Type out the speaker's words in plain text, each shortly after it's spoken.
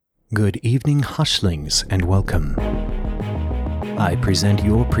Good evening, hushlings, and welcome. I present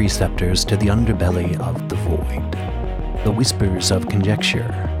your preceptors to the underbelly of the void, the whispers of conjecture,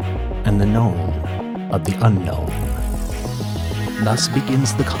 and the known of the unknown. Thus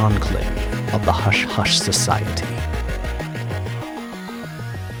begins the conclave of the Hush Hush Society.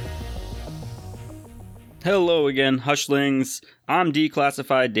 Hello again, hushlings. I'm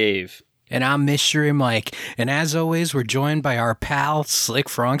Declassified Dave. And I'm Mystery Mike. And as always, we're joined by our pal, Slick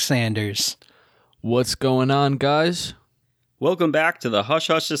Frank Sanders. What's going on, guys? Welcome back to the Hush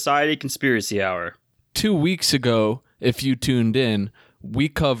Hush Society Conspiracy Hour. 2 weeks ago, if you tuned in, we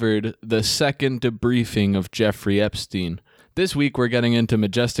covered the second debriefing of Jeffrey Epstein. This week, we're getting into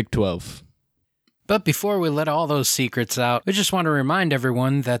Majestic 12. But before we let all those secrets out, I just want to remind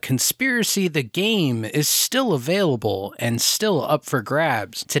everyone that Conspiracy the Game is still available and still up for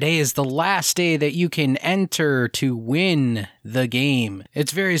grabs. Today is the last day that you can enter to win the game.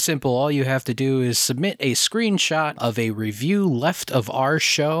 It's very simple. All you have to do is submit a screenshot of a review left of our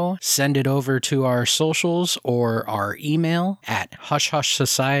show, send it over to our socials or our email at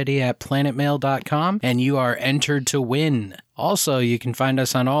hushhushsociety@planetmail.com, and you are entered to win. Also, you can find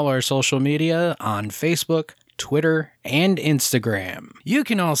us on all our social media on Facebook, Twitter, and Instagram. You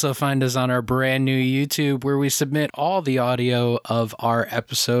can also find us on our brand new YouTube where we submit all the audio of our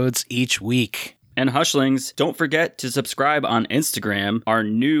episodes each week. And hushlings, don't forget to subscribe on Instagram, our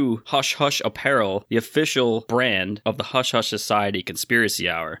new Hush Hush Apparel, the official brand of the Hush Hush Society Conspiracy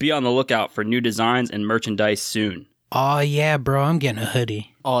Hour. Be on the lookout for new designs and merchandise soon. Oh yeah, bro, I'm getting a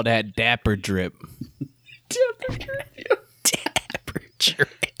hoodie. All that dapper drip. Dapper drip.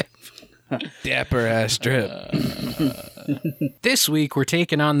 Dapper ass drip. This week, we're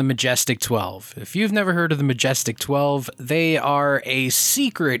taking on the Majestic 12. If you've never heard of the Majestic 12, they are a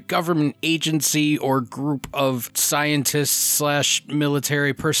secret government agency or group of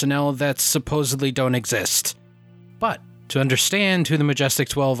scientists/military personnel that supposedly don't exist. But to understand who the Majestic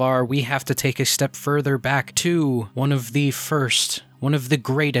 12 are, we have to take a step further back to one of the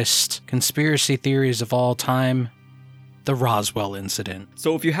greatest conspiracy theories of all time, the Roswell incident.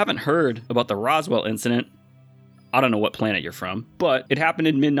 So if you haven't heard about the Roswell incident, I don't know what planet you're from, but it happened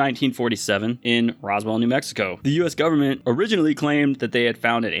in mid-1947 in Roswell, New Mexico. The U.S. government originally claimed that they had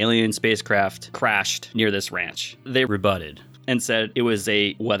found an alien spacecraft crashed near this ranch. They rebutted and said it was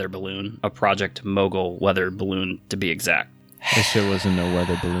a weather balloon, a Project Mogul weather balloon to be exact. This shit wasn't no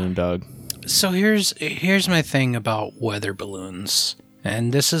weather balloon, dog. So here's my thing about weather balloons.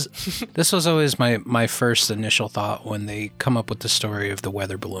 And this was always my first initial thought when they come up with the story of the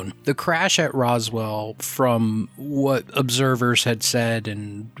weather balloon. The crash at Roswell, from what observers had said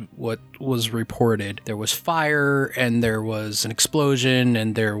and what was reported, there was fire and there was an explosion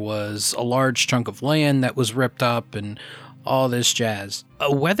and there was a large chunk of land that was ripped up and all this jazz.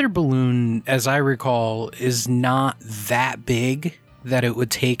 A weather balloon, as I recall, is not that big that it would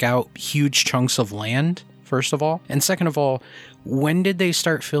take out huge chunks of land, first of all. And second of all, when did they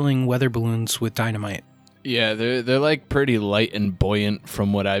start filling weather balloons with dynamite? Yeah, they're like pretty light and buoyant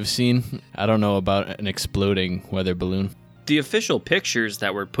from what I've seen. I don't know about an exploding weather balloon. The official pictures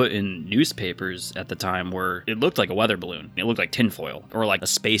that were put in newspapers at the time it looked like a weather balloon. It looked like tinfoil or like a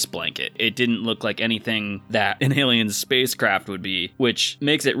space blanket. It didn't look like anything that an alien spacecraft would be, which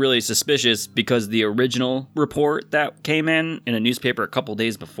makes it really suspicious because the original report that came in a newspaper a couple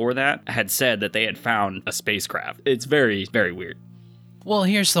days before that had said that they had found a spacecraft. It's very, very weird. Well,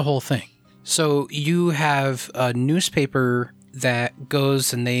 here's the whole thing. So you have a newspaper that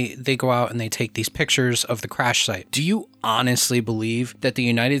goes and they go out and they take these pictures of the crash site. Do you honestly believe that the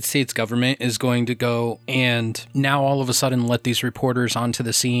United States government is going to go and now all of a sudden let these reporters onto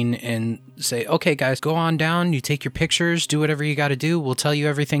the scene and say, okay guys, go on down, you take your pictures, do whatever you got to do, we'll tell you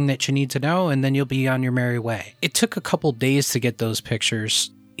everything that you need to know, and then you'll be on your merry way? It took a couple days to get those pictures.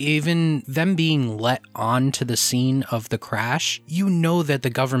 Even them being let onto the scene of the crash, you know that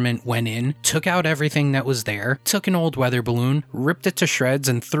the government went in, took out everything that was there, took an old weather balloon, ripped it to shreds,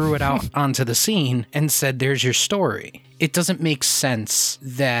 and threw it out onto the scene and said, there's your story. It doesn't make sense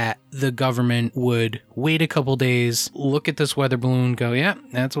that the government would wait a couple days, look at this weather balloon, go, yeah,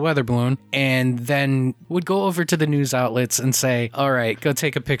 that's a weather balloon, and then would go over to the news outlets and say, all right, go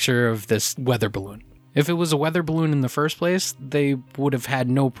take a picture of this weather balloon. If it was a weather balloon in the first place, they would have had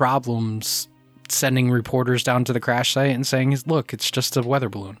no problems sending reporters down to the crash site and saying, look, it's just a weather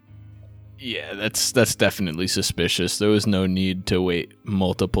balloon. Yeah, that's definitely suspicious. There was no need to wait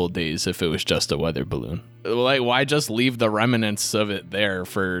multiple days if it was just a weather balloon. Like, why just leave the remnants of it there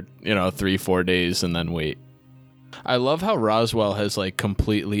for, 3-4 days and then wait? I love how Roswell has,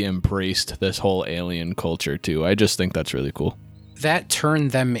 completely embraced this whole alien culture, too. I just think that's really cool. that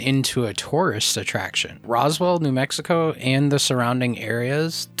turned them into a tourist attraction. Roswell, New Mexico, and the surrounding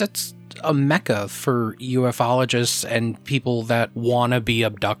areas, that's a mecca for ufologists and people that want to be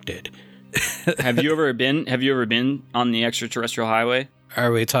abducted. Have you ever been on the extraterrestrial highway?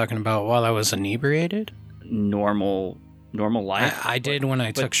 Are we talking about while I was inebriated? Normal life? I did when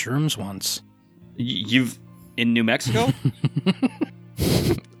I took shrooms once. You've in New Mexico?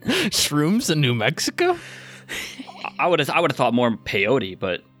 Shrooms in New Mexico? I would have thought more peyote,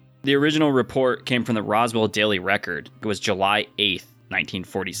 but the original report came from the Roswell Daily Record. It was July 8th,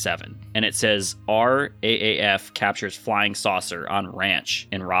 1947, and it says RAAF captures flying saucer on ranch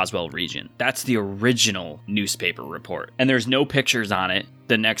in Roswell region. That's the original newspaper report, and there's no pictures on it.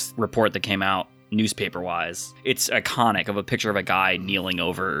 The next report that came out, newspaper-wise, it's iconic of a picture of a guy kneeling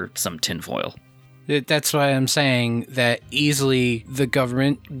over some tinfoil. That's why I'm saying that easily the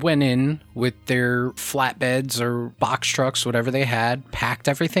government went in with their flatbeds or box trucks, whatever they had, packed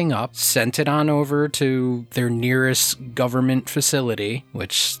everything up, sent it on over to their nearest government facility,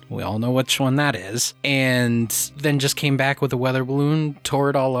 which we all know which one that is, and then just came back with a weather balloon,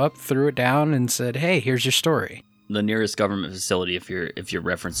 tore it all up, threw it down, and said, hey, here's your story. The nearest government facility, if you're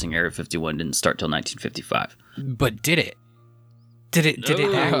referencing Area 51, didn't start till 1955. But did it? Did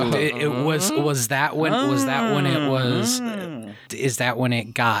it act? Was that when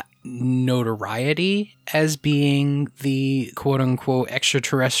it got notoriety as being the quote unquote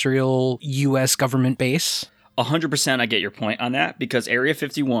extraterrestrial US government base? 100% I get your point on that, because Area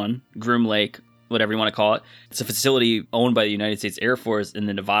 51, Groom Lake, whatever you want to call it, it's a facility owned by the United States Air Force in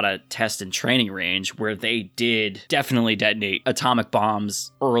the Nevada Test and Training Range, where they did definitely detonate atomic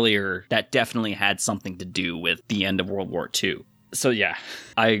bombs earlier that definitely had something to do with the end of World War II. So yeah,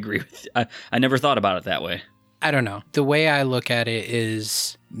 I agree with you. I never thought about it that way. I don't know. The way I look at it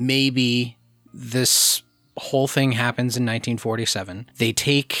is maybe this whole thing happens in 1947. They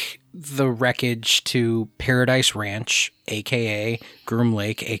take the wreckage to Paradise Ranch, aka Groom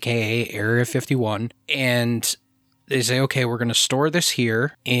Lake, aka Area 51, and they say, okay, we're going to store this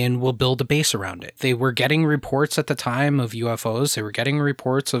here and we'll build a base around it. They were getting reports at the time of UFOs. They were getting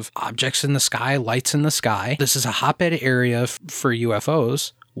reports of objects in the sky, lights in the sky. This is a hotbed area for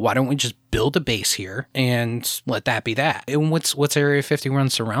UFOs. Why don't we just build a base here and let that be that? And what's Area 51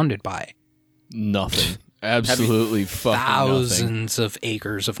 surrounded by? Nothing. Absolutely fucking thousands of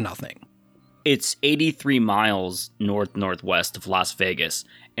acres of nothing. It's 83 miles northwest of Las Vegas.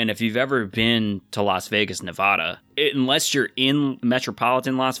 And if you've ever been to Las Vegas, Nevada, unless you're in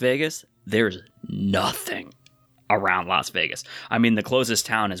metropolitan Las Vegas, there's nothing around Las Vegas. I mean, the closest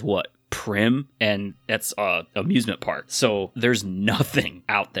town is what? Primm, and that's a amusement park. So there's nothing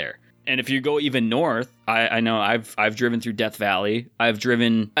out there. And if you go even north, I know I've driven through Death Valley. I've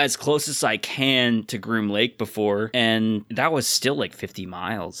driven as close as I can to Groom Lake before, and that was still like 50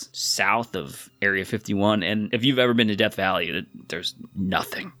 miles south of Area 51. And if you've ever been to Death Valley, there's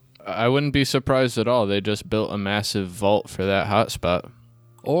nothing. I wouldn't be surprised at all. They just built a massive vault for that hotspot.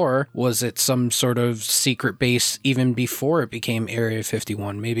 Or was it some sort of secret base even before it became Area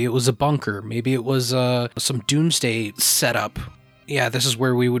 51? Maybe it was a bunker. Maybe it was some doomsday setup. Yeah, this is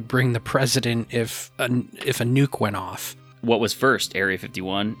where we would bring the president if a nuke went off. What was first? Area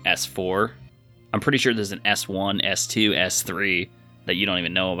 51, S4? I'm pretty sure there's an S1, S2, S3 that you don't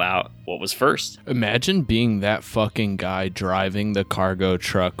even know about. What was first? Imagine being that fucking guy driving the cargo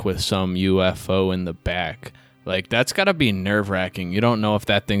truck with some UFO in the back. Like, that's gotta be nerve-wracking. You don't know if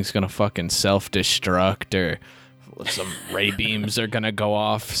that thing's gonna fucking self-destruct or some ray beams are gonna go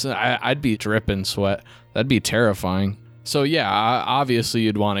off. So I'd be dripping sweat. That'd be terrifying. So yeah, obviously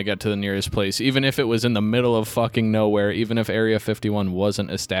you'd want to get to the nearest place, even if it was in the middle of fucking nowhere, even if Area 51 wasn't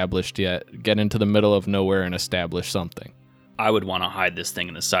established yet. Get into the middle of nowhere and establish something. I would want to hide this thing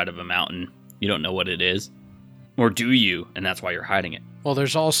in the side of a mountain. You don't know what it is. Or do you? And that's why you're hiding it. Well,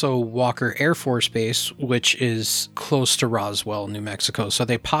 there's also Walker Air Force Base, which is close to Roswell, New Mexico. So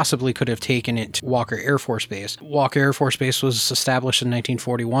they possibly could have taken it to Walker Air Force Base. Walker Air Force Base was established in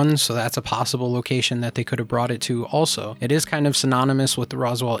 1941, so that's a possible location that they could have brought it to also. It is kind of synonymous with the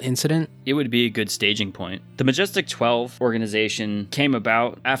Roswell incident. It would be a good staging point. The Majestic 12 organization came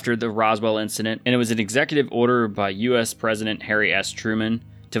about after the Roswell incident, and it was an executive order by U.S. President Harry S. Truman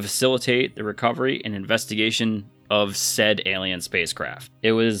to facilitate the recovery and investigation of said alien spacecraft.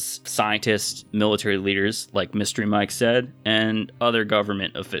 It was scientists, military leaders, like Mystery Mike said, and other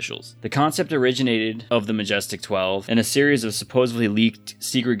government officials. The concept originated of the Majestic 12 in a series of supposedly leaked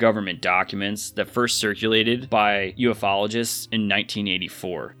secret government documents that first circulated by ufologists in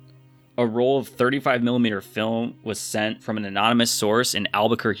 1984. a roll of 35mm film was sent from an anonymous source in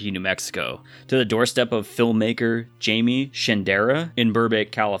Albuquerque, New Mexico, to the doorstep of filmmaker Jamie Shendera in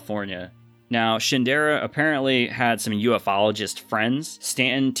Burbank, California. Now, Shendera apparently had some ufologist friends.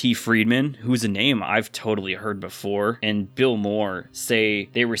 Stanton T. Friedman, who's a name I've totally heard before, and Bill Moore say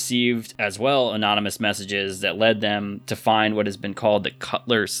they received as well anonymous messages that led them to find what has been called the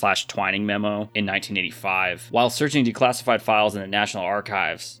Cutler/Twining memo in 1985 while searching declassified files in the National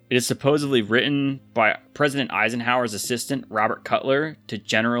Archives. It is supposedly written by President Eisenhower's assistant, Robert Cutler, to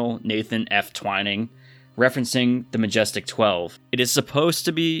General Nathan F. Twining, referencing the Majestic 12. It is supposed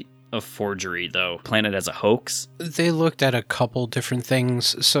to be a forgery, though, planted as a hoax. They looked at a couple different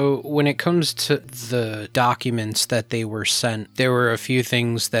things. So when it comes to the documents that they were sent, there were a few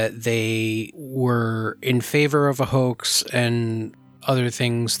things that they were in favor of a hoax and other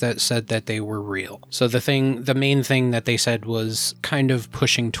things that said that they were real. So the main thing that they said was kind of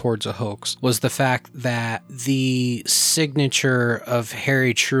pushing towards a hoax was the fact that the signature of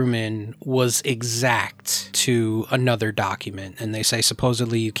Harry Truman was exact to another document. And they say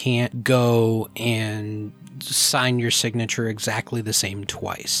supposedly you can't go and sign your signature exactly the same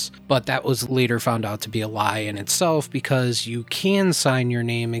twice. But that was later found out to be a lie in itself, because you can sign your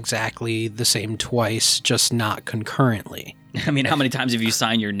name exactly the same twice, just not concurrently. I mean, how many times have you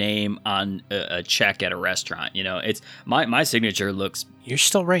signed your name on a check at a restaurant? You know, it's my signature looks. You're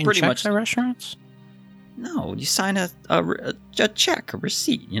still writing pretty checks much at restaurants? No, you sign a check, a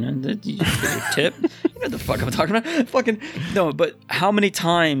receipt. You know, you get your tip. You know the fuck I'm talking about. Fucking no, but how many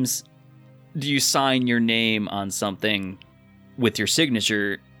times do you sign your name on something with your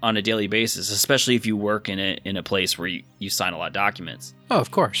signature on a daily basis? Especially if you work in a place where you sign a lot of documents. Oh,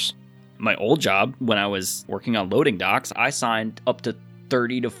 of course. My old job, when I was working on loading docks, I signed up to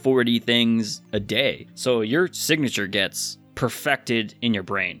 30 to 40 things a day. So your signature gets perfected in your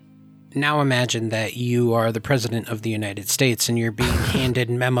brain. Now imagine that you are the president of the United States and you're being handed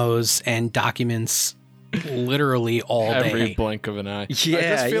memos and documents literally all day. Every blink of an eye. Yeah, I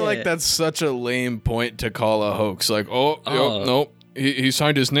just feel like that's such a lame point to call a hoax. Like, nope, he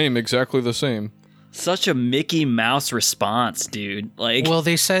signed his name exactly the same. Such a Mickey Mouse response, dude. Like, well,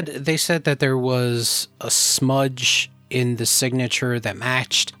 they said that there was a smudge in the signature that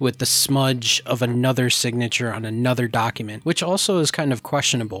matched with the smudge of another signature on another document, which also is kind of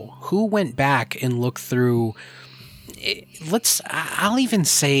questionable. Who went back and looked through? I'll even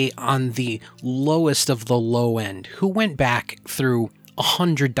say on the lowest of the low end, who went back through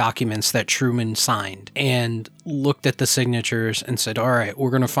 100 documents that Truman signed and looked at the signatures and said, all right, we're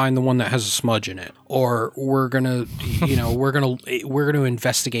going to find the one that has a smudge in it, or we're going to, we're going to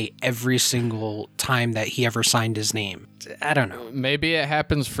investigate every single time that he ever signed his name. I don't know. Maybe it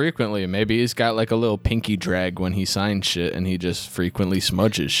happens frequently. Maybe he's got like a little pinky drag when he signs shit and he just frequently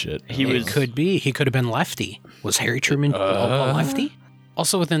smudges shit. It could be. He could have been lefty. Was Harry Truman a lefty?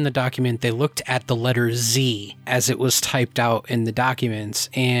 Also within the document, they looked at the letter Z as it was typed out in the documents,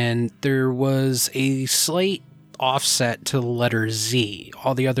 and there was a slight offset to the letter Z.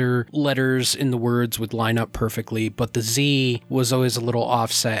 All the other letters in the words would line up perfectly, but the Z was always a little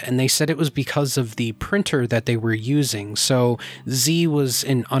offset, and they said it was because of the printer that they were using. So Z was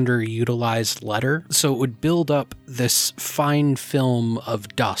an underutilized letter, so it would build up this fine film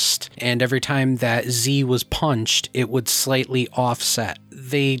of dust, and every time that Z was punched, it would slightly offset.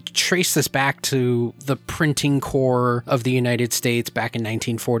 They trace this back to the printing corps of the United States back in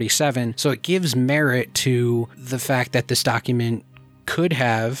 1947, so it gives merit to the fact that this document could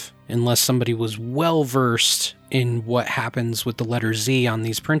have, unless somebody was well versed in what happens with the letter Z on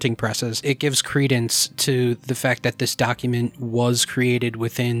these printing presses, it gives credence to the fact that this document was created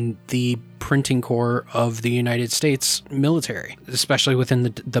within the printing corps of the United States military, especially within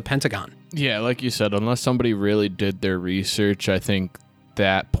the Pentagon. Yeah, like you said, unless somebody really did their research, I think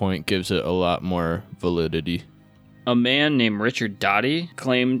that point gives it a lot more validity. A man named Richard Doty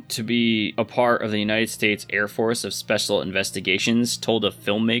claimed to be a part of the United States Air Force of Special Investigations, told a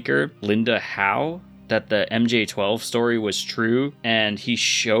filmmaker, Linda Howe, that the MJ-12 story was true, and he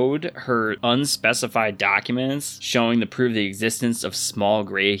showed her unspecified documents showing to prove the existence of small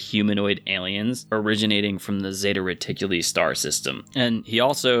gray humanoid aliens originating from the Zeta Reticuli star system. And he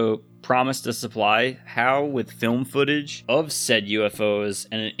also promised to supply Howe with film footage of said UFOs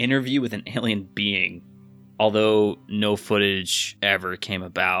and an interview with an alien being, although no footage ever came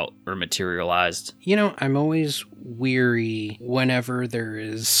about or materialized. You know, I'm always weary whenever there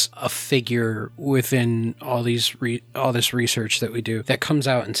is a figure within all this research that we do that comes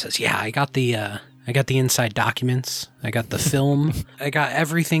out and says, yeah, I got the I got the inside documents. I got the film. I got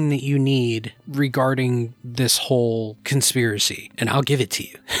everything that you need regarding this whole conspiracy, and I'll give it to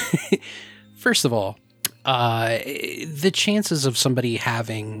you. First of all, the chances of somebody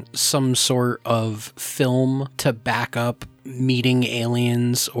having some sort of film to back up meeting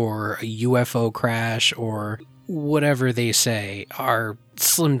aliens or a UFO crash or whatever they say are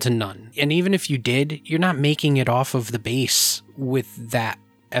slim to none. And even if you did, you're not making it off of the base with that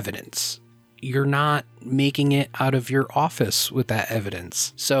evidence. You're not making it out of your office with that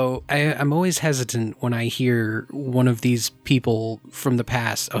evidence. So I'm always hesitant when I hear one of these people from the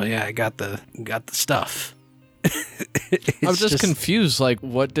past, oh yeah, I got the stuff. I'm just confused. Like,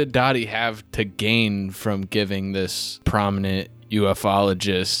 what did Dottie have to gain from giving this prominent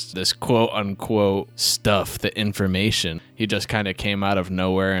ufologist this quote-unquote stuff, the information? He just kind of came out of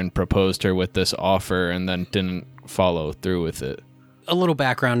nowhere and proposed her with this offer and then didn't follow through with it. A little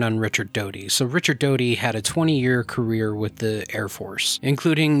background on Richard Doty. So Richard Doty had a 20-year career with the Air Force,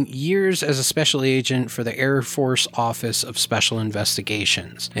 including years as a special agent for the Air Force Office of Special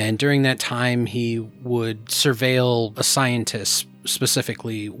Investigations. And during that time, he would surveil a scientist,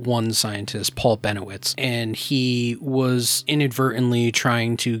 specifically one scientist, Paul Benowitz, and he was inadvertently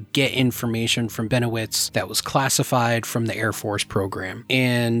trying to get information from Benowitz that was classified from the Air Force program.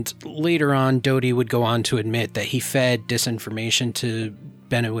 And later on, Doty would go on to admit that he fed disinformation to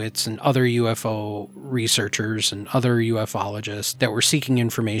Benowitz and other UFO researchers and other ufologists that were seeking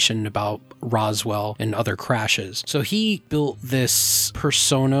information about Roswell and other crashes. So he built this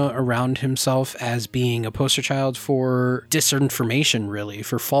persona around himself as being a poster child for disinformation, really,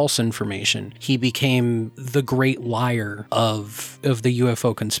 for false information. He became the great liar of the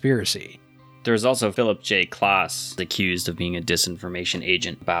UFO conspiracy. There's also Philip J. Klass accused of being a disinformation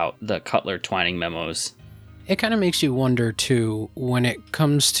agent about the Cutler Twining memos. It kind of makes you wonder, too, when it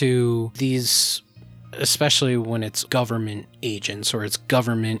comes to these, especially when it's government agents or it's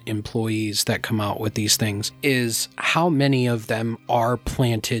government employees that come out with these things, is how many of them are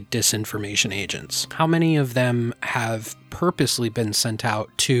planted disinformation agents? How many of them have purposely been sent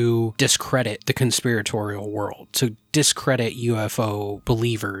out to discredit the conspiratorial world, to discredit UFO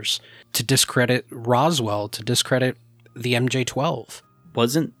believers, to discredit Roswell, to discredit the MJ-12?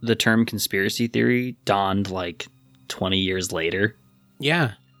 Wasn't the term conspiracy theory donned like 20 years later?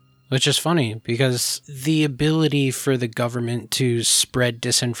 Yeah, which is funny because the ability for the government to spread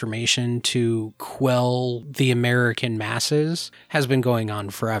disinformation to quell the American masses has been going on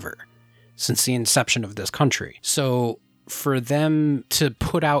forever, since the inception of this country. So for them to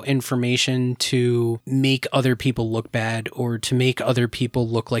put out information to make other people look bad, or to make other people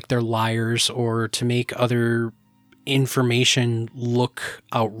look like they're liars, or to make other information look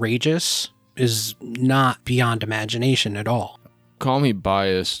outrageous is not beyond imagination at all. Call me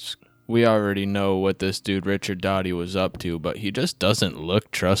biased. We already know what this dude Richard Doty was up to, but he just doesn't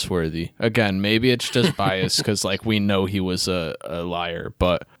look trustworthy. Again, maybe it's just bias because like we know he was a liar,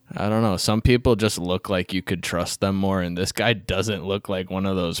 but I don't know. Some people just look like you could trust them more, and this guy doesn't look like one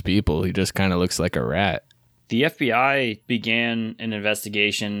of those people. He just kind of looks like a rat. The FBI began an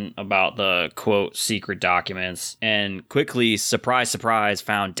investigation about the, quote, secret documents and quickly, surprise, surprise,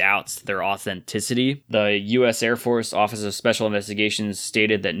 found doubts to their authenticity. The U.S. Air Force Office of Special Investigations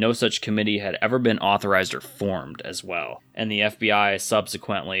stated that no such committee had ever been authorized or formed as well. And the FBI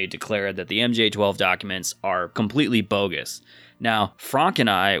subsequently declared that the MJ-12 documents are completely bogus. Now, Frank and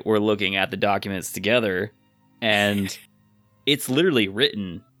I were looking at the documents together, and it's literally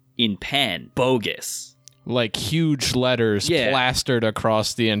written in pen, bogus. Like huge letters plastered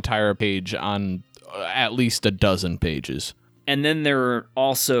across the entire page on at least a dozen pages. And then there are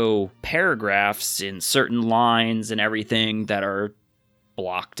also paragraphs in certain lines and everything that are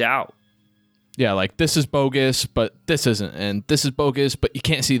blocked out. Yeah, like this is bogus, but this isn't. And this is bogus, but you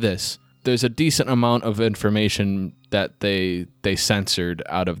can't see this. There's a decent amount of information that they censored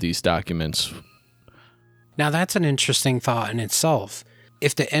out of these documents. Now that's an interesting thought in itself.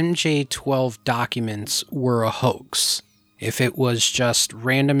 If the MJ-12 documents were a hoax, if it was just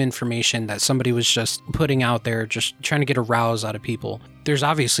random information that somebody was just putting out there, just trying to get a rouse out of people, there's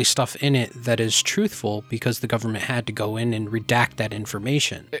obviously stuff in it that is truthful because the government had to go in and redact that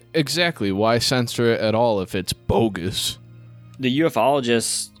information. Exactly. Why censor it at all if it's bogus? The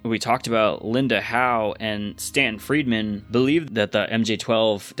ufologists we talked about, Linda Howe and Stanton Friedman, believe that the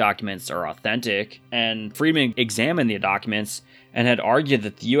MJ-12 documents are authentic, and Friedman examined the documents and had argued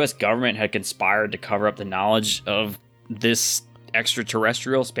that the U.S. government had conspired to cover up the knowledge of this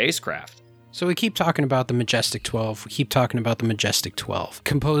extraterrestrial spacecraft. So we keep talking about the Majestic 12. We keep talking about the Majestic 12,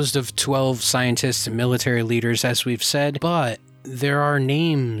 composed of 12 scientists and military leaders, as we've said, but there are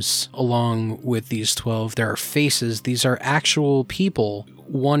names along with these 12. There are faces. These are actual people.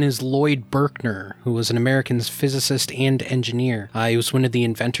 One is Lloyd Berkner, who was an American physicist and engineer. He was one of the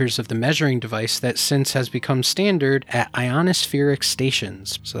inventors of the measuring device that since has become standard at ionospheric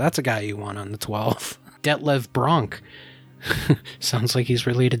stations. So that's a guy you want on the 12. Detlev Bronk. Sounds like he's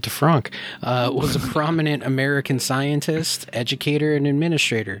related to Frank. Was a prominent American scientist, educator, and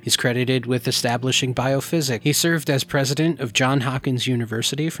administrator. He's credited with establishing biophysics. He served as president of Johns Hopkins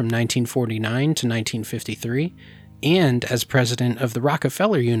University from 1949 to 1953, and as president of the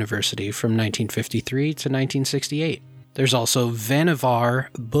Rockefeller University from 1953 to 1968. There's also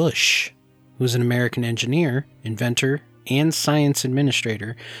Vannevar Bush, who's an American engineer, inventor, and science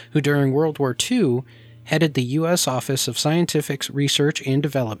administrator, who during World War II headed the U.S. Office of Scientific Research and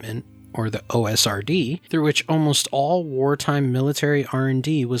Development, or the OSRD, through which almost all wartime military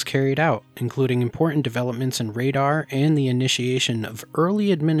R&D was carried out, including important developments in radar and the initiation of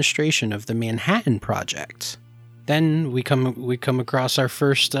early administration of the Manhattan Project. Then we come across our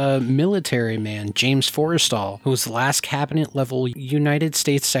first military man, James Forrestal, who was the last cabinet-level United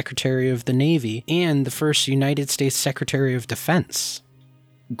States Secretary of the Navy and the first United States Secretary of Defense.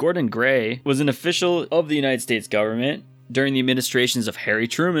 Gordon Gray was an official of the United States government during the administrations of Harry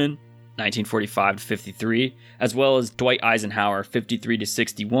Truman, 1945 to 53, as well as Dwight Eisenhower, 53 to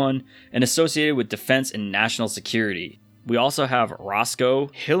 61, and associated with defense and national security. We also have Roscoe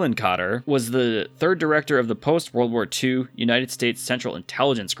Hillenkotter, was the third director of the post-World War II United States Central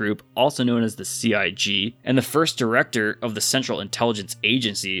Intelligence Group, also known as the CIG, and the first director of the Central Intelligence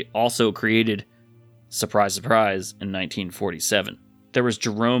Agency, also created, surprise, surprise, in 1947. There was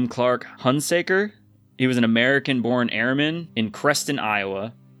Jerome Clark Hunsaker. He was an American-born airman in Creston,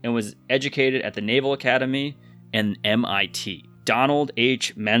 Iowa, and was educated at the Naval Academy and MIT. Donald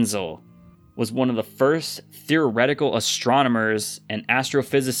H. Menzel was one of the first theoretical astronomers and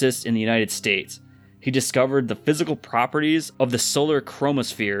astrophysicists in the United States. He discovered the physical properties of the solar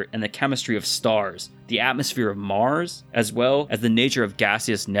chromosphere and the chemistry of stars, the atmosphere of Mars, as well as the nature of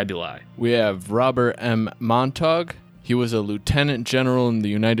gaseous nebulae. We have Robert M. Montague. He was a lieutenant general in the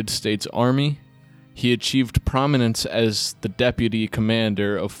United States Army. He achieved prominence as the deputy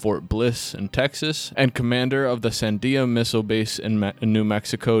commander of Fort Bliss in Texas and commander of the Sandia Missile Base in New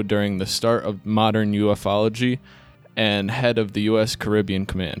Mexico during the start of modern ufology and head of the U.S. Caribbean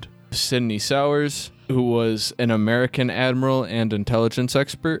Command. Sidney Sowers, who was an American admiral and intelligence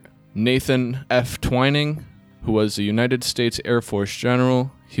expert. Nathan F. Twining, who was a United States Air Force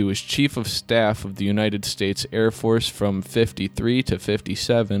general. He was Chief of Staff of the United States Air Force from 53 to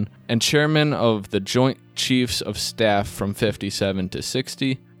 57 and Chairman of the Joint Chiefs of Staff from 57 to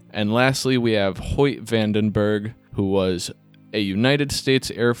 60. And lastly, we have Hoyt Vandenberg, who was a United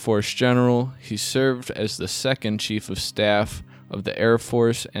States Air Force general. He served as the second Chief of Staff of the Air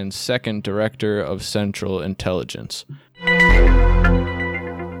Force and second Director of Central Intelligence.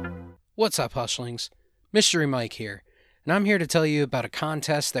 What's up, Hushlings? Mystery Mike here. And I'm here to tell you about a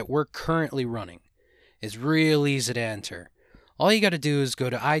contest that we're currently running. It's real easy to enter. All you got to do is go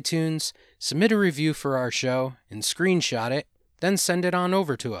to iTunes, submit a review for our show, and screenshot it, then send it on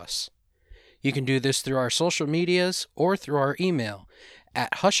over to us. You can do this through our social medias or through our email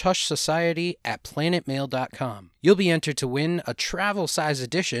at hushhushsociety@planetmail.com. You'll be entered to win a travel-size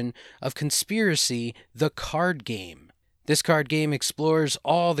edition of Conspiracy: The Card Game. This card game explores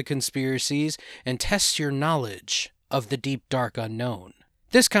all the conspiracies and tests your knowledge of the deep, dark unknown.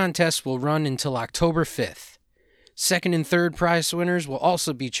 This contest will run until October 5th. Second and third prize winners will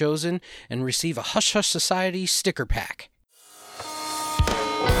also be chosen and receive a Hush Hush Society sticker pack.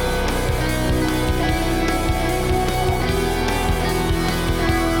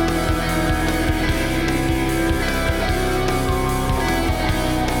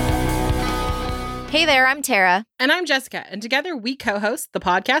 Hey there, I'm Tara. And I'm Jessica, and together we co-host the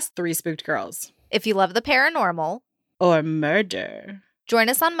podcast Three Spooked Girls. If you love the paranormal Or murder. Join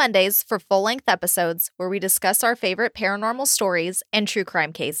us on Mondays for full-length episodes where we discuss our favorite paranormal stories and true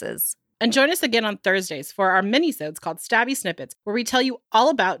crime cases. And join us again on Thursdays for our mini-sodes called Stabby Snippets, where we tell you all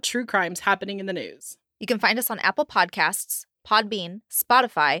about true crimes happening in the news. You can find us on Apple Podcasts, Podbean,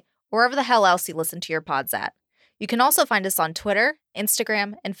 Spotify, or wherever the hell else you listen to your pods at. You can also find us on Twitter,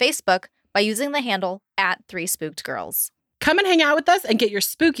 Instagram, and Facebook by using the handle @3spookedgirls. Come and hang out with us and get your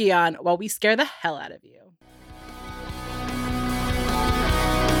spooky on while we scare the hell out of you.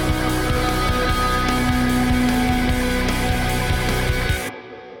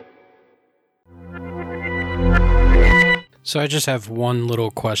 So I just have one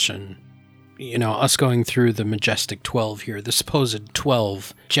little question. You know, us going through the majestic 12 here, the supposed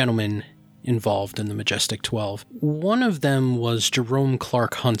 12 gentlemen involved in the Majestic 12. One of them was Jerome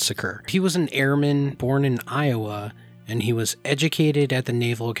Clark Hunsaker. He was an airman born in Iowa, and he was educated at the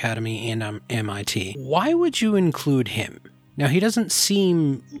Naval Academy and MIT. Why would you include him? Now, he doesn't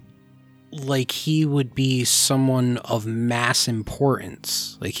seem like he would be someone of mass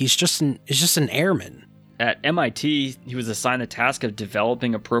importance. Like, he's just an airman. At MIT, he was assigned the task of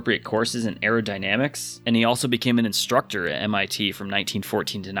developing appropriate courses in aerodynamics, and he also became an instructor at MIT from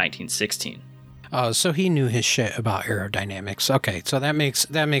 1914 to 1916. So he knew his shit about aerodynamics. Okay, so that makes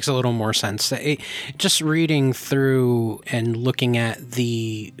a little more sense. Just reading through and looking at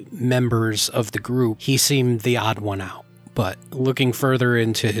the members of the group, he seemed the odd one out. But looking further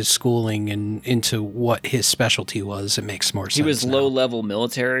into his schooling and into what his specialty was, it makes more sense. He was low-level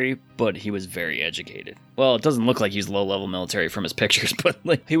military, but he was very educated. Well, it doesn't look like he's low-level military from his pictures,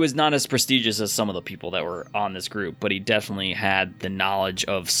 but he was not as prestigious as some of the people that were on this group, but he definitely had the knowledge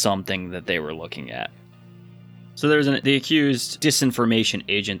of something that they were looking at. So there's the accused disinformation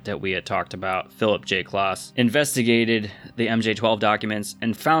agent that we had talked about, Philip J. Klaus, investigated the MJ-12 documents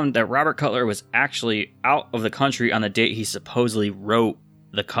and found that Robert Cutler was actually out of the country on the date he supposedly wrote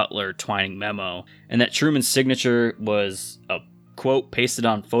the Cutler-Twining memo, and that Truman's signature was a quote pasted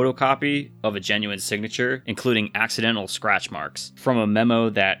on photocopy of a genuine signature, including accidental scratch marks, from a memo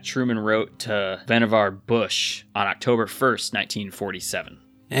that Truman wrote to Vannevar Bush on October 1st, 1947.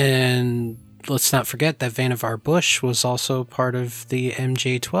 And let's not forget that Vannevar Bush was also part of the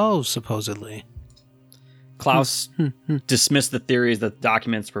MJ-12, supposedly. Klaus dismissed the theories that the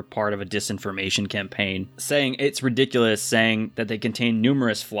documents were part of a disinformation campaign, saying it's ridiculous, saying that they contain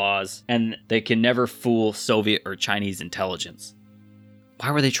numerous flaws and they can never fool Soviet or Chinese intelligence.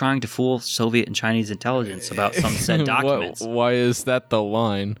 Why were they trying to fool Soviet and Chinese intelligence about some said documents? Why is that the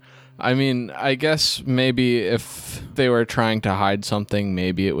line? I mean, I guess maybe if they were trying to hide something,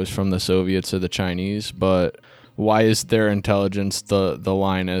 maybe it was from the Soviets or the Chinese, but why is their intelligence the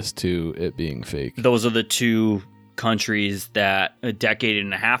line as to it being fake? Those are the two countries that a decade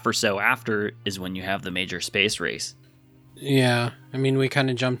and a half or so after is when you have the major space race. Yeah, I mean, we kind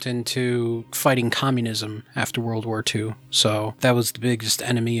of jumped into fighting communism after World War II, so that was the biggest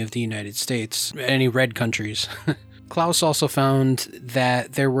enemy of the United States, any red countries. Klaus also found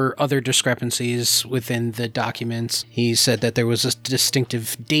that there were other discrepancies within the documents. He said that there was a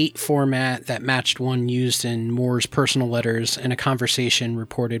distinctive date format that matched one used in Moore's personal letters and a conversation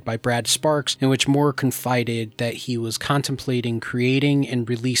reported by Brad Sparks in which Moore confided that he was contemplating creating and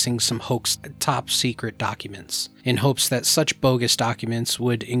releasing some hoax top-secret documents in hopes that such bogus documents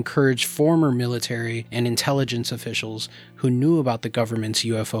would encourage former military and intelligence officials who knew about the government's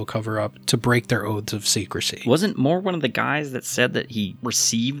UFO cover-up to break their oaths of secrecy. Wasn't Moore one of the guys that said that he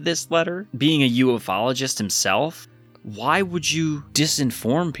received this letter? Being a ufologist himself, why would you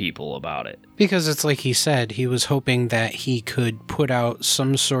disinform people about it? Because it's like he said, he was hoping that he could put out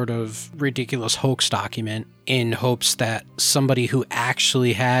some sort of ridiculous hoax document in hopes that somebody who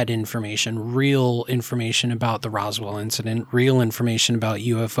actually had information, real information about the Roswell incident, real information about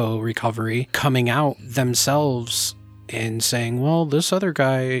UFO recovery, coming out themselves and saying, well, this other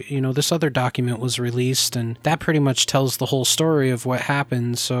guy, this other document was released and that pretty much tells the whole story of what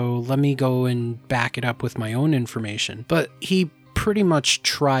happened, so let me go and back it up with my own information. But he pretty much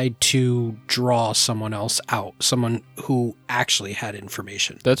tried to draw someone else out, someone who actually had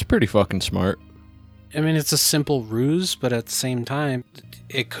information. That's pretty fucking smart. I mean, it's a simple ruse, but at the same time,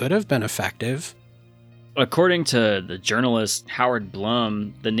 it could have been effective. According to the journalist Howard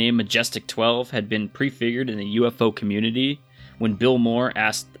Blum, the name Majestic 12 had been prefigured in the UFO community when Bill Moore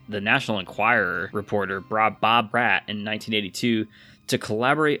asked the National Enquirer reporter Bob Bratt in 1982 to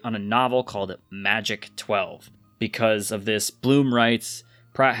collaborate on a novel called Magic 12. Because of this, Blum writes,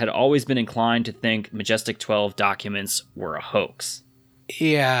 Pratt had always been inclined to think Majestic 12 documents were a hoax.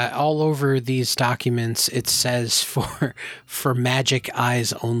 Yeah, all over these documents it says for magic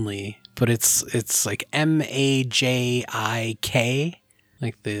eyes only, but it's like MAJIK,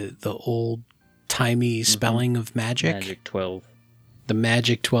 like the old timey spelling of magic. Magic 12. The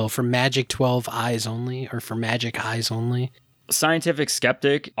Magic 12 for Magic 12 eyes only, or for magic eyes only. Scientific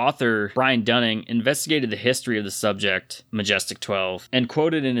skeptic, author Brian Dunning investigated the history of the subject, Majestic 12, and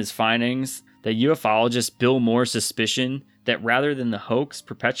quoted in his findings that ufologist Bill Moore's suspicion that rather than the hoax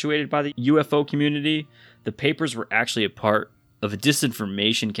perpetuated by the UFO community, the papers were actually a part of a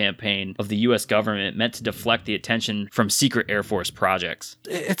disinformation campaign of the U.S. government meant to deflect the attention from secret Air Force projects.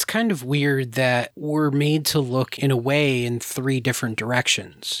 It's kind of weird that we're made to look, in a way, in three different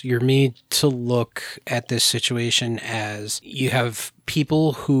directions. You're made to look at this situation as you have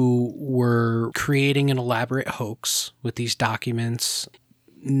people who were creating an elaborate hoax with these documents.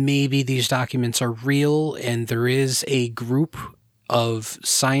 maybe these documents are real and there is a group of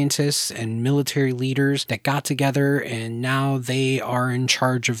scientists and military leaders that got together and now they are in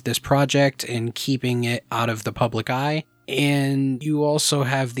charge of this project and keeping it out of the public eye. And you also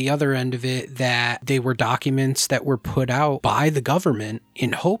have the other end of it that they were documents that were put out by the government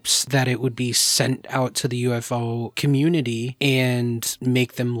in hopes that it would be sent out to the UFO community and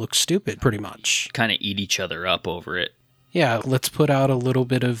make them look stupid, pretty much. Kind of eat each other up over it. Yeah, let's put out a little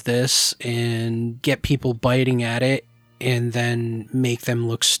bit of this and get people biting at it and then make them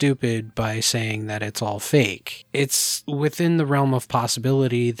look stupid by saying that it's all fake. It's within the realm of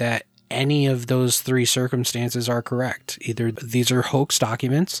possibility that any of those three circumstances are correct. Either these are hoax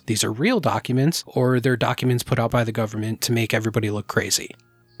documents, these are real documents, or they're documents put out by the government to make everybody look crazy.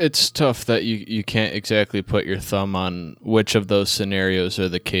 It's tough that you can't exactly put your thumb on which of those scenarios are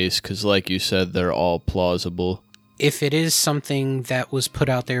the case, because like you said, they're all plausible. If it is something that was put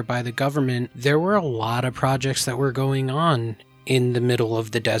out there by the government, there were a lot of projects that were going on in the middle of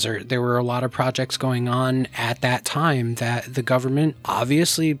the desert. There were a lot of projects going on at that time that the government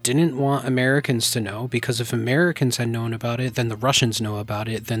obviously didn't want Americans to know, because if Americans had known about it, then the Russians know about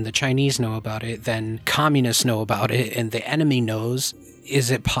it, then the Chinese know about it, then communists know about it, and the enemy knows.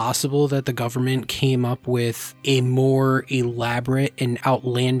 Is it possible that the government came up with a more elaborate and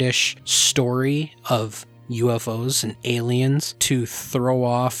outlandish story of UFOs and aliens to throw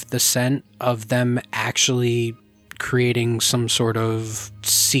off the scent of them actually creating some sort of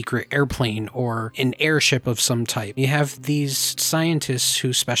secret airplane or an airship of some type? You have these scientists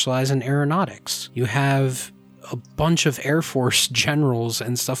who specialize in aeronautics. You have a bunch of Air Force generals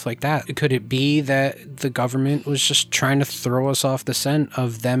and stuff like that. Could it be that the government was just trying to throw us off the scent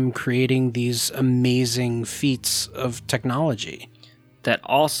of them creating these amazing feats of technology? That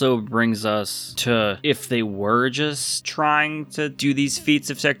also brings us to, if they were just trying to do these feats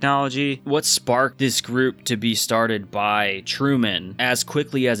of technology, what sparked this group to be started by Truman as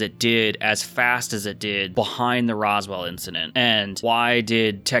quickly as it did, as fast as it did, behind the Roswell incident? And why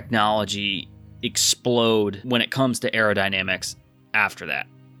did technology explode when it comes to aerodynamics after that?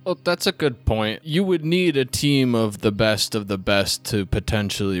 Well, that's a good point. You would need a team of the best to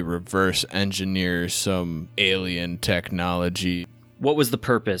potentially reverse engineer some alien technology. What was the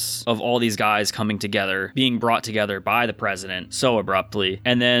purpose of all these guys coming together, being brought together by the president so abruptly,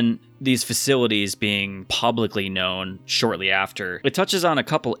 and then these facilities being publicly known shortly after? It touches on a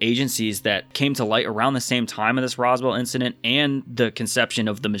couple agencies that came to light around the same time of this Roswell incident and the conception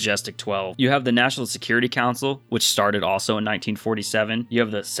of the Majestic 12. You have the National Security Council, which started also in 1947. You have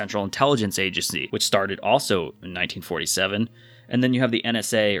the Central Intelligence Agency, which started also in 1947. And then you have the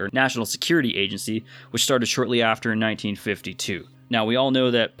NSA, or National Security Agency, which started shortly after in 1952. Now, we all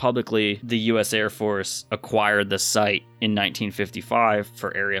know that publicly the U.S. Air Force acquired the site in 1955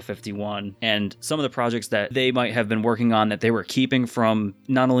 for Area 51, and some of the projects that they might have been working on that they were keeping from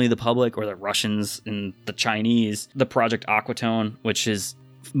not only the public or the Russians and the Chinese, the Project Aquatone, which is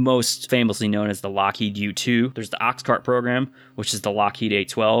most famously known as the Lockheed U-2. There's the Oxcart program, which is the Lockheed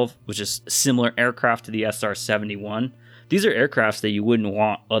A-12, which is similar aircraft to the SR-71. These are aircrafts that you wouldn't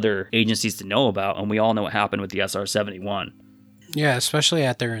want other agencies to know about, and we all know what happened with the SR-71. Yeah, especially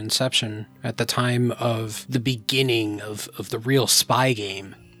at their inception, at the time of the beginning of the real spy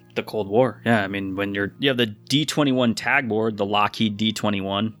game. The Cold War. Yeah, I mean, when you have the D-21 tag board, the Lockheed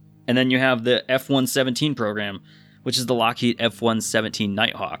D-21, and then you have the F-117 program, which is the Lockheed F-117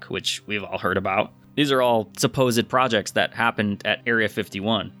 Nighthawk, which we've all heard about. These are all supposed projects that happened at Area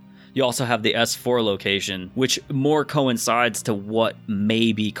 51. You also have the S4 location, which more coincides to what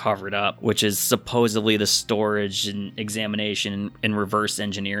may be covered up, which is supposedly the storage and examination and reverse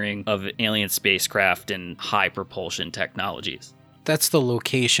engineering of alien spacecraft and high propulsion technologies. That's the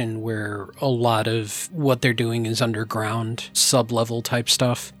location where a lot of what they're doing is underground, sub-level type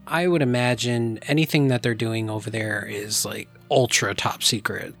stuff. I would imagine anything that they're doing over there is like ultra top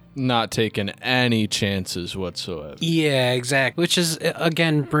secret. Not taking any chances whatsoever. Yeah, exactly. Which is,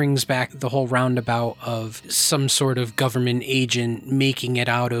 again, brings back the whole roundabout of some sort of government agent making it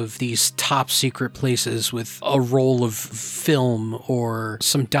out of these top secret places with a roll of film or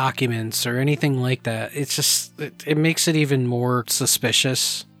some documents or anything like that. It's just, it makes it even more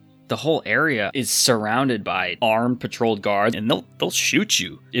suspicious. The whole area is surrounded by armed patrolled guards, and they'll shoot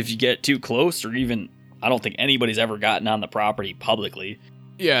you if you get too close, or even, I don't think anybody's ever gotten on the property publicly.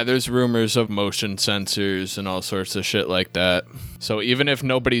 Yeah, there's rumors of motion sensors and all sorts of shit like that. So even if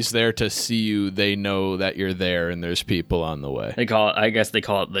nobody's there to see you, they know that you're there and there's people on the way. I guess they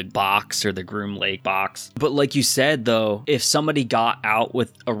call it the box or the Groom Lake box. But like you said, though, if somebody got out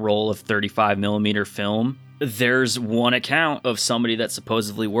with a roll of 35 millimeter film There's one account of somebody that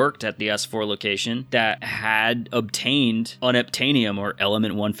supposedly worked at the S4 location that had obtained unobtainium or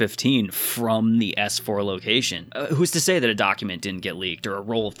element 115 from the S4 location. Who's to say that a document didn't get leaked or a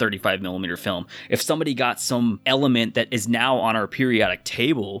roll of 35mm film? If somebody got some element that is now on our periodic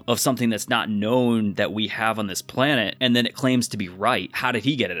table of something that's not known that we have on this planet, and then it claims to be right, how did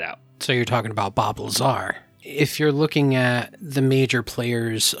he get it out? So you're talking about Bob Lazar. If you're looking at the major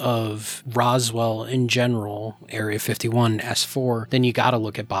players of Roswell in general, Area 51, S4, then you got to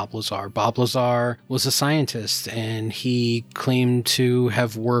look at Bob Lazar. Bob Lazar was a scientist, and he claimed to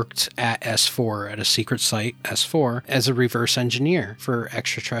have worked at S4, at a secret site, S4, as a reverse engineer for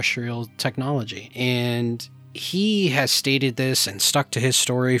extraterrestrial technology. And he has stated this and stuck to his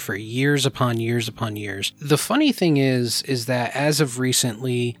story for years upon years upon years. The funny thing is that as of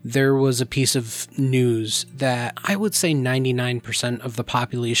recently, there was a piece of news that I would say 99% of the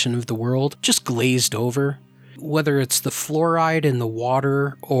population of the world just glazed over. Whether it's the fluoride in the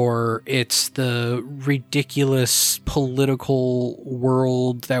water or it's the ridiculous political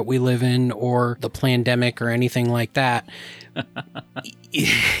world that we live in or the pandemic or anything like that,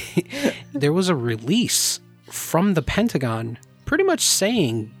 there was a release from the Pentagon pretty much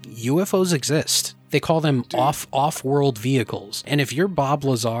saying UFOs exist. They call them off-world vehicles. And if you're Bob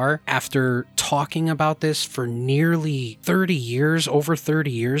Lazar, after talking about this for nearly 30 years, over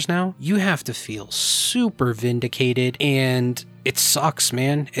 30 years now, you have to feel super vindicated. And it sucks,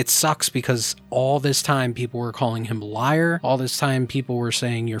 man. It sucks because all this time people were calling him a liar. All this time people were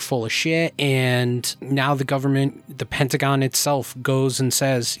saying you're full of shit. And now the government, the Pentagon itself, goes and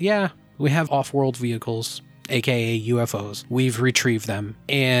says, yeah, we have off-world vehicles, aka UFOs. We've retrieved them.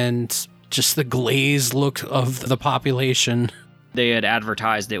 And just the glazed look of the population. They had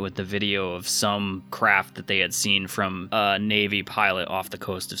advertised it with the video of some craft that they had seen from a Navy pilot off the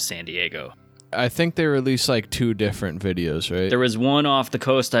coast of San Diego. I think they released like 2 different videos, right? There was one off the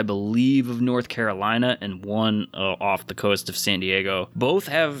coast, I believe, of North Carolina and one off the coast of San Diego. Both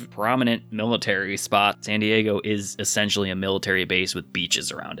have prominent military spots. San Diego is essentially a military base with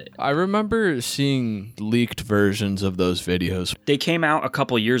beaches around it. I remember seeing leaked versions of those videos. They came out a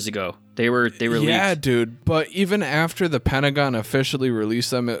couple years ago. They were Yeah, leaked. dude. But even after the Pentagon officially released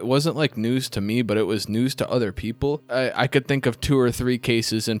them, it wasn't like news to me, but it was news to other people. I could think of 2 or 3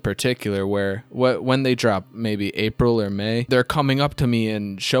 cases in particular where when they drop, maybe April or May, they're coming up to me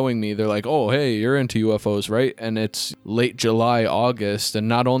and showing me, they're like, oh, hey, you're into UFOs, right? And it's late July, August. And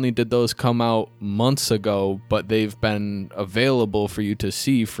not only did those come out months ago, but they've been available for you to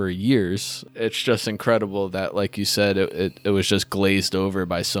see for years. It's just incredible that, like you said, it was just glazed over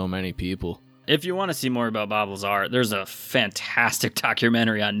by so many people. If you want to see more about Bob Lazar, there's a fantastic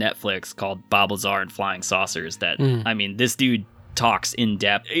documentary on Netflix called Bob Lazar and Flying Saucers that, I mean, this dude talks in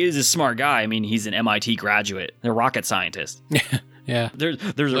depth. He's a smart guy. I mean, he's an MIT graduate, a rocket scientist. Yeah.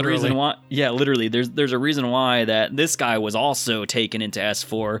 There's a reason why. Yeah, literally. There's a reason why that this guy was also taken into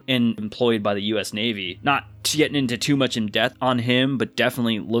S4 and employed by the U.S. Navy. Not getting into too much in depth on him, but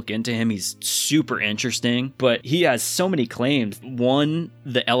definitely look into him. He's super interesting, but he has so many claims. One,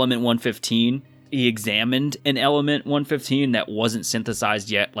 the element 115. He examined an element 115 that wasn't synthesized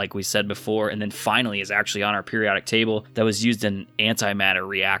yet, like we said before, and then finally is actually on our periodic table that was used in an antimatter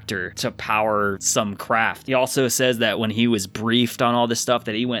reactor to power some craft. He also says that when he was briefed on all this stuff,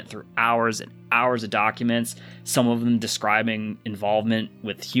 that he went through hours and hours of documents, some of them describing involvement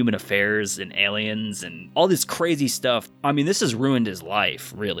with human affairs and aliens and all this crazy stuff. I mean, this has ruined his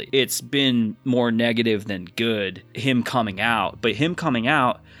life, really. It's been more negative than good, him coming out, but him coming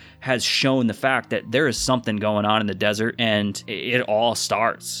out has shown the fact that there is something going on in the desert, and it all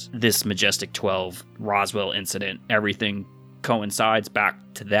starts. This Majestic 12 Roswell incident, everything coincides back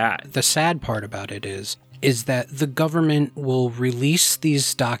to that. The sad part about it is that the government will release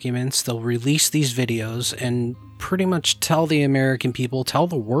these documents, they'll release these videos, and pretty much tell the American people, tell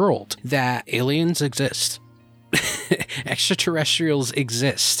the world that aliens exist. Extraterrestrials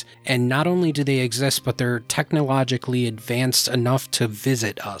exist, and not only do they exist, but they're technologically advanced enough to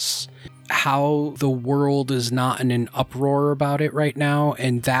visit us. How the world is not in an uproar about it right now,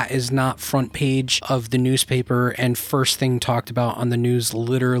 and that is not front page of the newspaper and first thing talked about on the news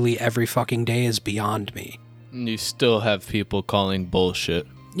literally every fucking day, is beyond me. You still have people calling bullshit.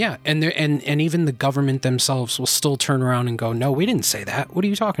 Yeah, and even the government themselves will still turn around and go, no, we didn't say that. What are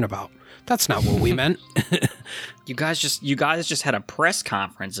you talking about? That's not what we meant. You guys just had a press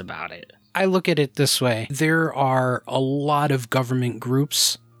conference about it. I look at it this way. There are a lot of government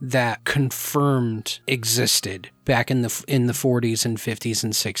groups that confirmed existed back in the 40s and 50s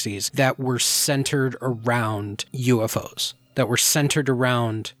and 60s that were centered around UFOs, that were centered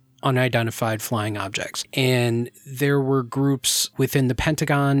around unidentified flying objects. And there were groups within the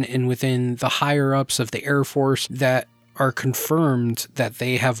Pentagon and within the higher ups of the Air Force that are confirmed that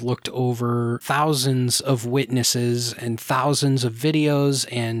they have looked over thousands of witnesses and thousands of videos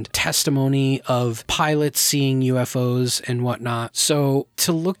and testimony of pilots seeing UFOs and whatnot. So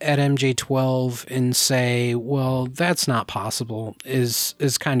to look at MJ-12 and say, well, that's not possible is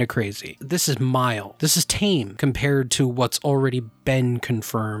kind of crazy. This is mild. This is tame compared to what's already been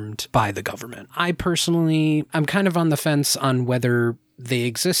confirmed by the government. I'm kind of on the fence on whether they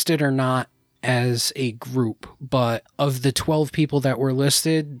existed or not as a group, but of the 12 people that were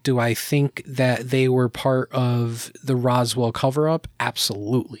listed, do I think that they were part of the Roswell cover-up?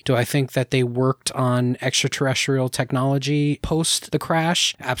 Absolutely. Do I think that they worked on extraterrestrial technology post the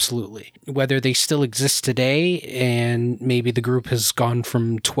crash? Absolutely. Whether they still exist today and maybe the group has gone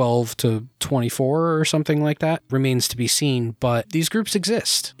from 12 to 24 or something like that remains to be seen, but these groups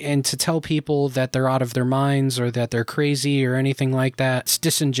exist. And to tell people that they're out of their minds or that they're crazy or anything like that, it's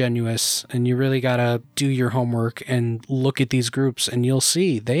disingenuous, and you really gotta do your homework and look at these groups and you'll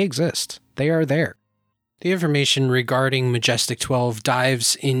see they exist. They are there. The information regarding Majestic 12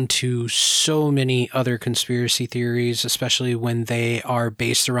 dives into so many other conspiracy theories, especially when they are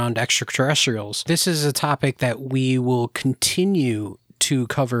based around extraterrestrials. This is a topic that we will continue to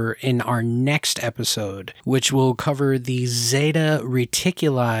cover in our next episode, which will cover the Zeta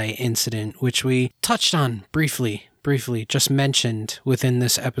Reticuli incident, which we touched on briefly just mentioned within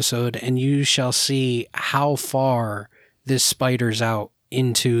this episode, and you shall see how far this spiders out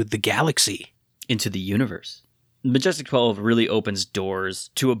into the galaxy. Into the universe. Majestic 12 really opens doors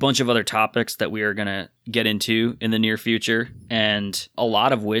to a bunch of other topics that we are going to get into in the near future, and a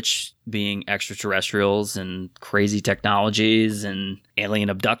lot of which being extraterrestrials and crazy technologies and alien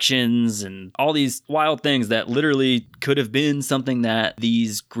abductions and all these wild things that literally could have been something that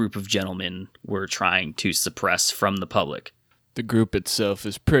these group of gentlemen were trying to suppress from the public. The group itself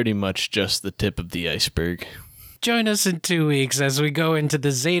is pretty much just the tip of the iceberg. Join us in 2 weeks as we go into the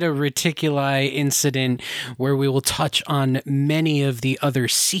Zeta Reticuli incident, where we will touch on many of the other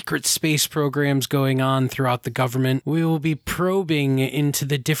secret space programs going on throughout the government. We will be probing into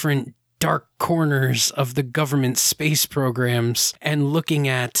the different dark corners of the government space programs and looking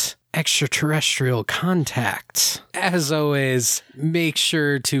at extraterrestrial contact. As always, make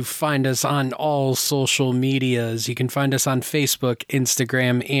sure to find us on all social medias. You can find us on Facebook,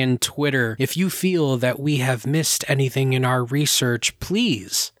 Instagram, and Twitter. If you feel that we have missed anything in our research,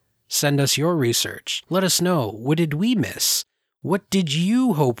 please send us your research. Let us know, what did we miss? What did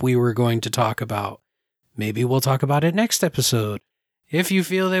you hope we were going to talk about? Maybe we'll talk about it next episode. If you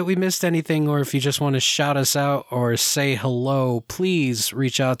feel that we missed anything, or if you just want to shout us out or say hello, please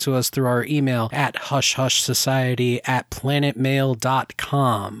reach out to us through our email at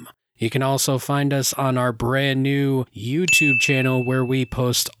hushhushsociety@planetmail.com. You can also find us on our brand new YouTube channel, where we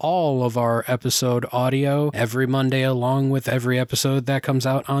post all of our episode audio every Monday, along with every episode that comes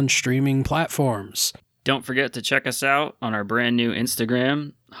out on streaming platforms. Don't forget to check us out on our brand new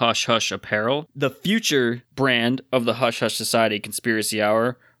Instagram, Hush Hush Apparel, the future brand of the Hush Hush Society Conspiracy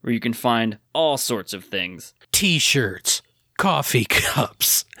Hour, where you can find all sorts of things. T-shirts, coffee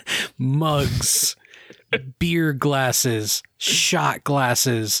cups, mugs, beer glasses, shot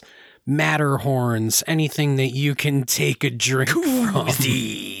glasses, Matterhorns, anything that you can take a drink from.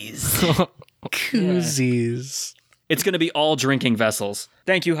 Koozies. It's going to be all drinking vessels.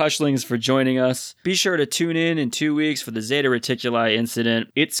 Thank you, Hushlings, for joining us. Be sure to tune in 2 weeks for the Zeta Reticuli incident.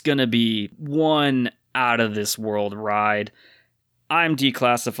 It's going to be one out-of-this-world ride. I'm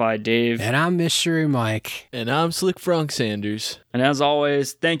Declassified Dave. And I'm Mystery Mike. And I'm Slick Frank Sanders. And as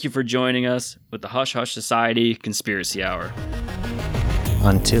always, thank you for joining us with the Hush Hush Society Conspiracy Hour.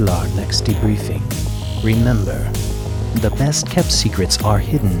 Until our next debriefing, remember, the best-kept secrets are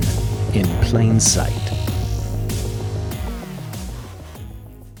hidden in plain sight.